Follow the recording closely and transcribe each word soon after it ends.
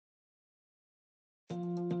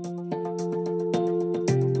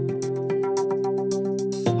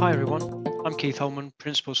Hi everyone, I'm Keith Holman,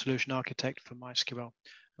 Principal Solution Architect for MySQL.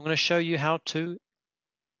 I'm going to show you how to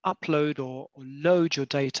upload or load your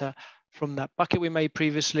data from that bucket we made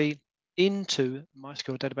previously into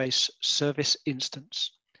MySQL Database Service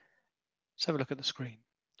instance. Let's have a look at the screen.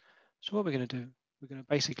 So what we're going to do, we're going to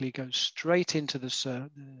basically go straight into the server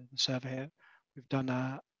here. We've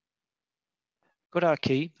done got our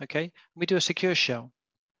key, okay? We do a secure shell,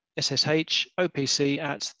 SSH OPC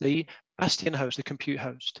at the Bastion host, the compute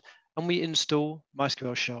host, and we install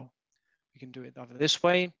MySQL shell. We can do it either this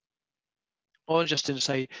way or just in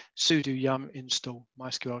say sudo yum install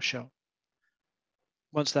MySQL shell.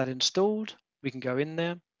 Once that's installed, we can go in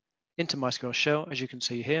there into MySQL shell, as you can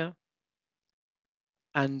see here,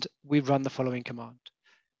 and we run the following command.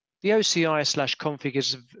 The OCI/config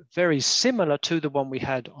is very similar to the one we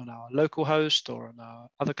had on our local host or on our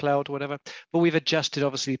other cloud or whatever, but we've adjusted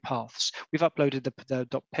obviously paths. We've uploaded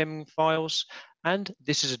the .pem files, and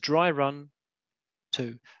this is a dry run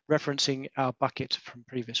to referencing our bucket from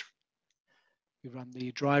previous. We run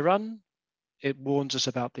the dry run. It warns us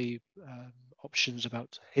about the options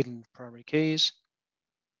about hidden primary keys.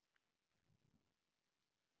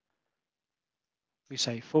 We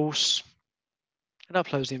say false. It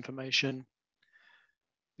uploads the information.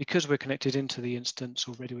 Because we're connected into the instance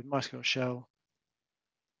already with MySQL shell,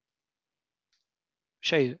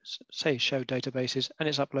 say show databases, and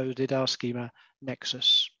it's uploaded our schema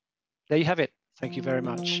nexus. There you have it. Thank you very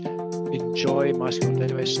much. Enjoy MySQL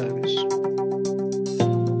Database Service.